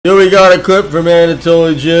Here we got a clip from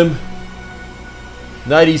Anatoly Jim.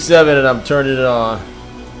 97 and I'm turning it on.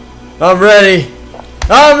 I'm ready.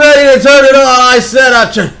 I'm ready to turn it on. I said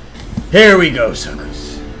I'll turn. Here we go,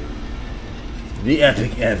 suckers. The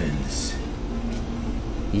Epic Evans.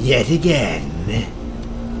 Yet again.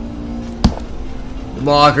 The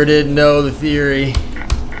mocker didn't know the theory.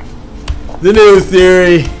 The new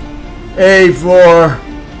theory. A4.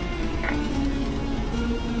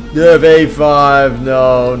 You have A5,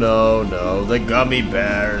 no, the gummy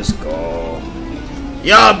bears go.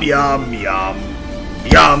 Yum, yum, yum,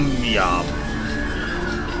 yum, yum.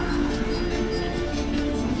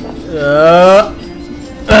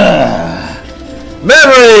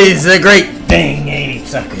 Memories, a great thing, ain't it,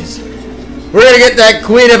 suckers? We're gonna get that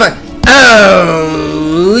queen if I...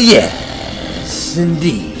 Oh, yes,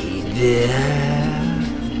 indeed.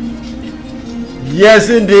 Yes,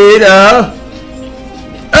 indeed,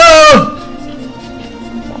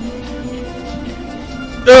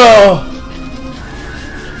 Oh!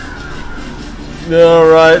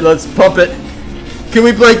 Alright, let's pump it. Can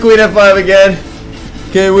we play Queen F5 again?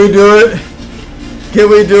 Can we do it? Can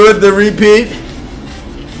we do it? The repeat?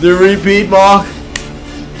 The repeat mock?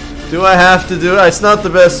 Do I have to do it? It's not the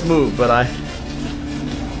best move, but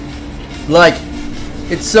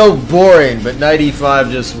it's so boring, but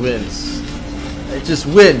 95 just wins. It just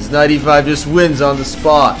wins. 95 just wins on the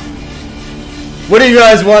spot. What do you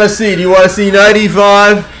guys want to see? Do you want to see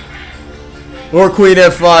 95 or Queen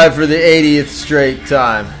F5 for the 80th straight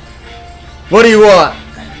time? What do you want?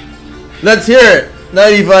 Let's hear it.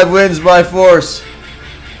 95 wins by force.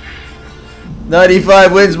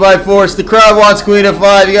 95 wins by force. The crowd wants Queen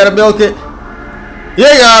F5. You gotta milk it. You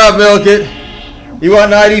gotta milk it. You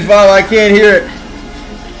want 95? I can't hear it.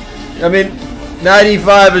 I mean,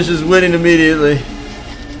 95 is just winning immediately.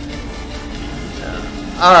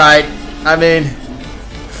 Alright. I mean,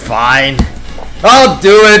 fine. I'll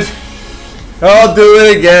do it. I'll do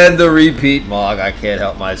it again. The repeat mock. I can't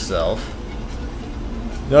help myself.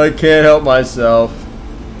 I can't help myself.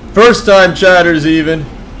 First time chatters even.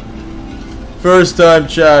 First time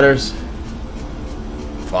chatters.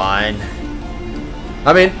 Fine.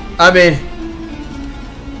 I mean.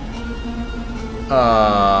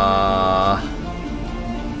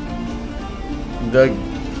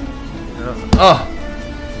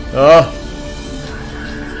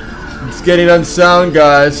 It's getting unsound,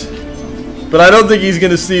 guys. But I don't think he's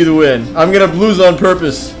going to see the win. I'm going to lose on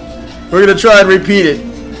purpose. We're going to try and repeat it.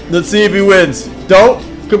 Let's see if he wins. Don't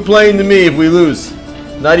complain to me if we lose.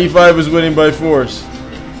 95 was winning by force.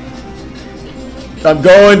 I'm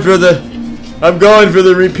going for the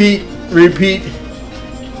repeat.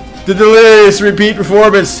 The delirious repeat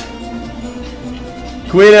performance.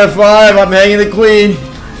 Queen F5, I'm hanging the queen.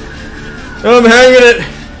 I'm hanging it.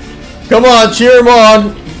 Come on, cheer him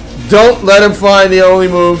on. Don't let him find the only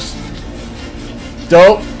moves.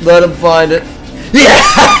 Don't let him find it. Yeah!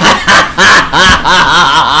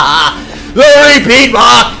 The repeat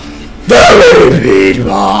mock! The repeat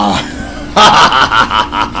mock!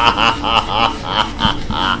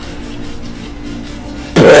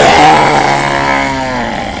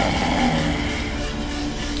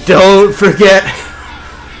 Don't forget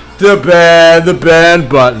to ban the ban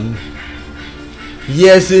button.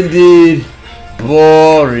 Yes, indeed.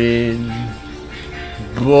 Boring.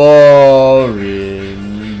 Boring.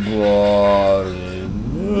 Boring.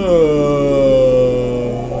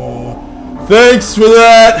 Thanks for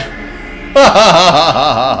that.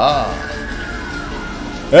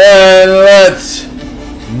 And let's